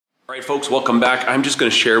All right, folks, welcome back. I'm just going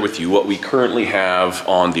to share with you what we currently have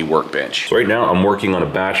on the workbench. So right now I'm working on a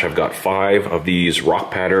batch. I've got 5 of these rock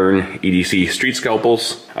pattern EDC street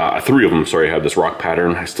scalpels. 3 of them, sorry, have this rock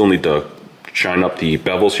pattern. I still need to shine up the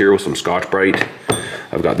bevels here with some Scotch-Brite.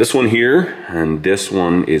 I've got this one here, and this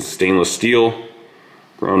one is stainless steel,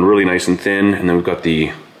 ground really nice and thin, and then we've got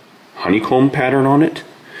the honeycomb pattern on it.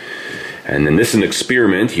 And then this is an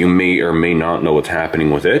experiment. You may or may not know what's happening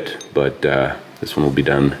with it, but this one will be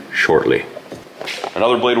done shortly.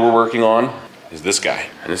 Another blade we're working on is this guy.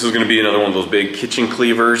 And this is gonna be another one of those big kitchen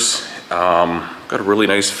cleavers. Got a really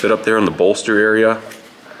nice fit up there in the bolster area.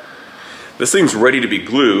 This thing's ready to be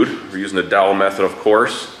glued. We're using the dowel method, of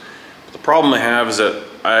course. But the problem I have is that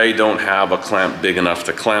I don't have a clamp big enough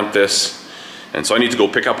to clamp this. And so I need to go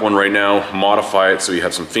pick up one right now, modify it so you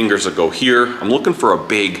have some fingers that go here. I'm looking for a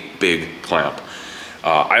big clamp.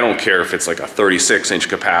 I don't care if it's like a 36-inch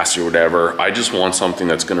capacity or whatever. I just want something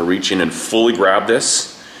that's gonna reach in and fully grab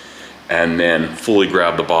this and then fully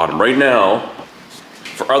grab the bottom. Right now,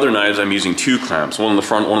 for other knives, I'm using 2 clamps, one in the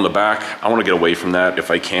front, one in the back. I wanna get away from that if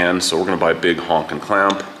I can, so we're gonna buy a big honking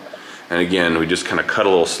clamp. And again, we just kind of cut a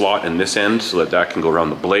little slot in this end so that can go around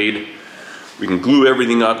the blade. We can glue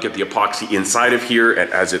everything up, get the epoxy inside of here,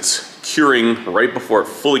 and as it's curing, right before it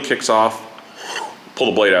fully kicks off,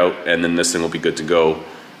 pull the blade out, and then this thing will be good to go.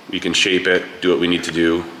 We can shape it, do what we need to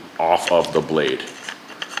do off of the blade.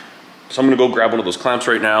 So I'm gonna go grab one of those clamps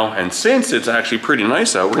right now, and since it's actually pretty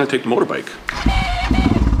nice out, we're gonna take the motorbike.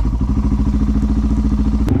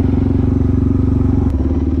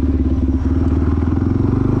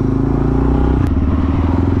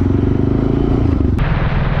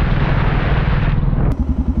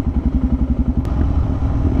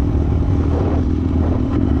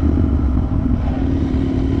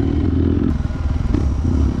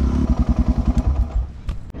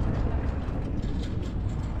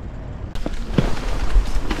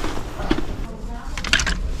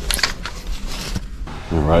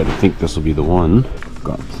 Alright, I think this will be the one.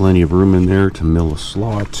 Got plenty of room in there to mill a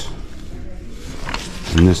slot.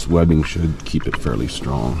 And this webbing should keep it fairly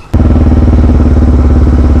strong.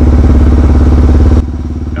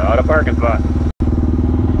 Not a parking spot.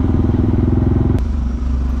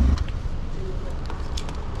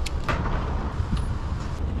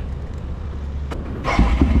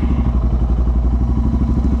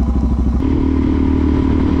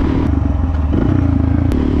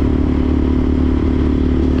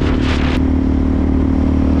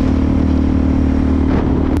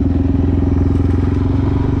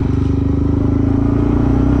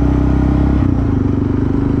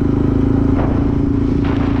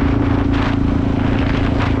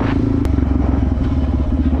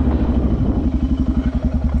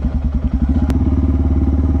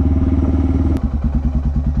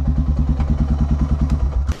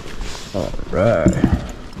 Right.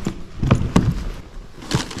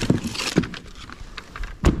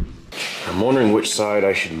 I'm wondering which side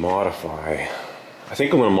I should modify. I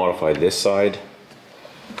think I'm going to modify this side.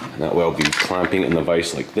 And that way I'll be clamping it in the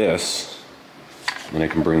vise like this. And then I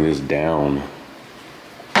can bring this down.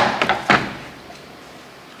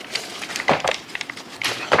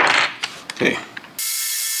 Okay.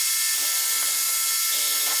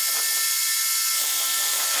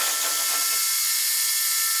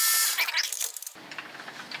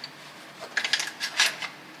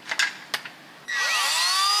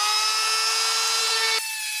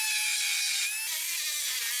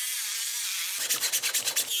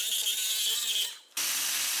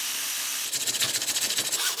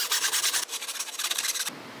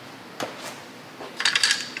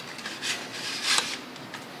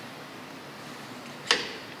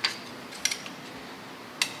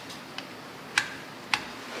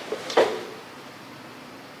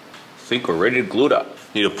 I think we're ready to glue it up.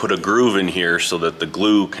 Need to put a groove in here so that the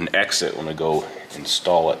glue can exit when I go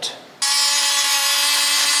install it.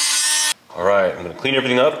 All right, I'm gonna clean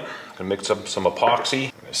everything up. I'm gonna mix up some epoxy.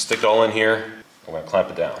 I'm gonna stick it all in here. I'm gonna clamp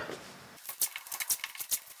it down.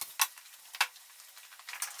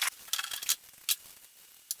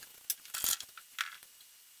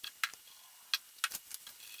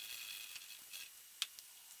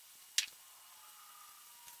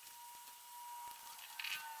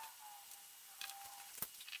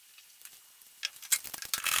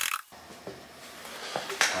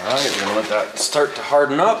 Alright, we're gonna let that start to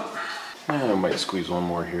harden up. And I might squeeze one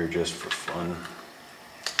more here just for fun.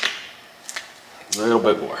 A little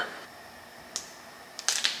bit more.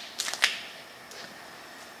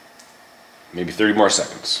 Maybe 30 more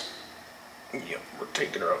seconds. Yep, we're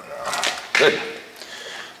taking her out now. Good.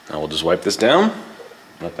 Now we'll just wipe this down,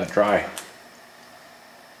 let that dry.